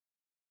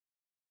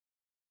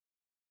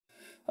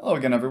Hello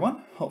again,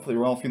 everyone. Hopefully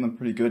we're all feeling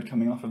pretty good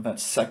coming off of that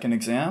second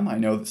exam. I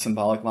know that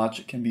symbolic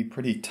logic can be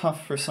pretty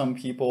tough for some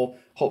people.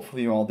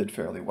 Hopefully you all did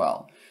fairly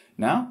well.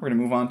 Now we're going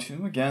to move on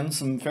to, again,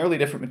 some fairly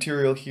different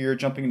material here,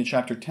 jumping into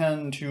chapter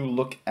 10 to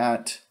look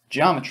at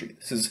geometry.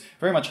 This is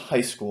very much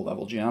high school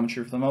level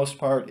geometry for the most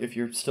part. If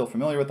you're still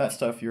familiar with that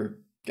stuff, you're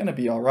going to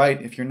be all right.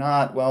 If you're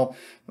not, well,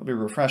 it'll be a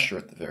refresher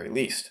at the very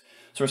least.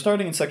 So we're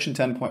starting in section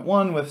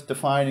 10.1 with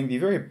defining the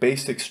very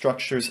basic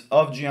structures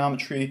of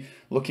geometry,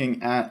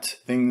 looking at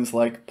things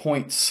like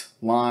points,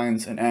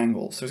 lines, and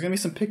angles. So there's going to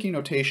be some picky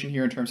notation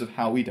here in terms of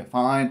how we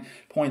define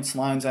points,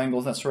 lines,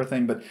 angles, that sort of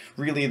thing, but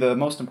really the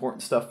most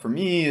important stuff for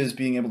me is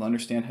being able to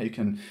understand how you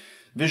can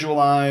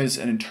visualize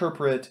and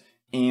interpret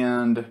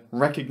and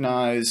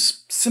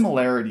recognize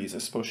similarities,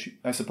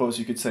 I suppose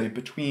you could say,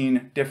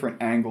 between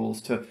different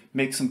angles to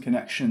make some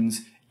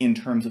connections in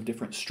terms of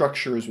different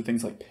structures with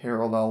things like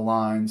parallel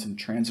lines and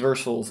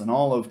transversals and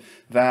all of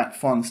that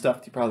fun stuff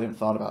that you probably haven't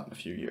thought about in a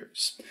few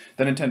years.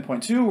 Then in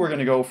 10.2, we're going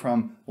to go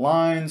from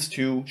lines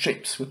to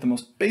shapes, with the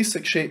most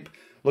basic shape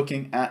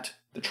looking at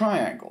the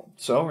triangle.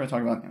 So we're going to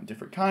talk about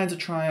different kinds of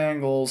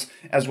triangles,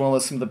 as well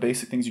as some of the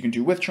basic things you can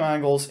do with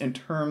triangles in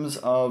terms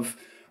of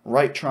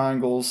right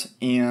triangles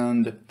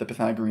and the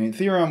Pythagorean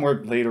theorem,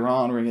 where later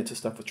on we're going to get to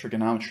stuff with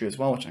trigonometry as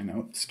well, which I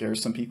know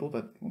scares some people,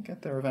 but we'll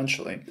get there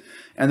eventually.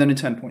 And then in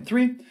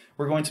 10.3,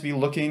 we're going to be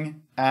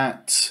looking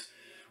at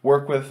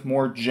work with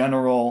more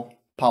general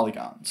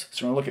polygons.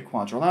 So we're going to look at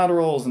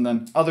quadrilaterals and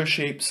then other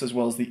shapes, as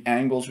well as the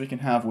angles we can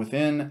have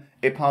within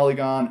a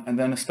polygon, and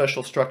then a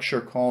special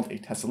structure called a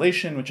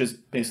tessellation, which is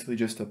basically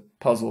just a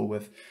puzzle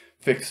with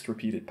fixed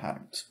repeated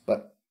patterns.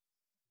 But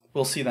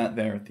we'll see that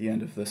there at the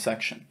end of this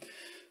section.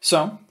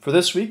 So for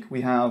this week,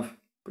 we have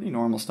pretty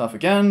normal stuff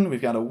again.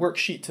 We've got a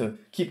worksheet to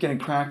keep getting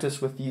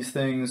practice with these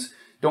things.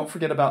 Don't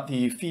forget about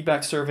the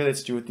feedback survey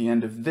that's due at the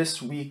end of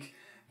this week.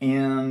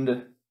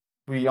 And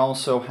we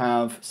also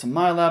have some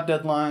MyLab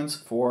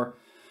deadlines for,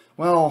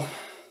 well,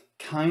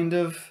 kind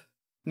of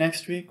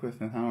next week with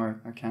how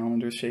our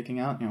calendar is shaking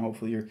out.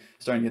 Hopefully you're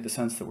starting to get the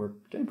sense that we're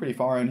getting pretty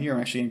far in here.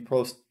 We're actually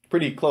getting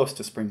pretty close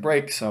to spring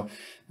break, so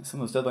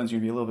some of those deadlines are going to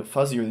be a little bit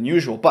fuzzier than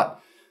usual,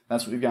 but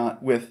that's what we've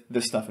got with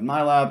this stuff in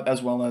MyLab,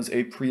 as well as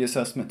a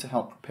pre-assessment to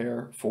help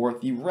prepare for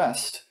the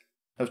rest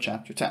of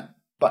Chapter 10.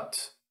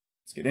 But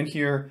let's get in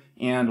here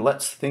and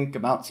let's think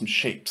about some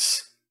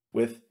shapes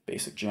with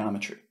basic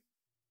geometry.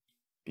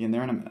 Be in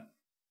there in a minute.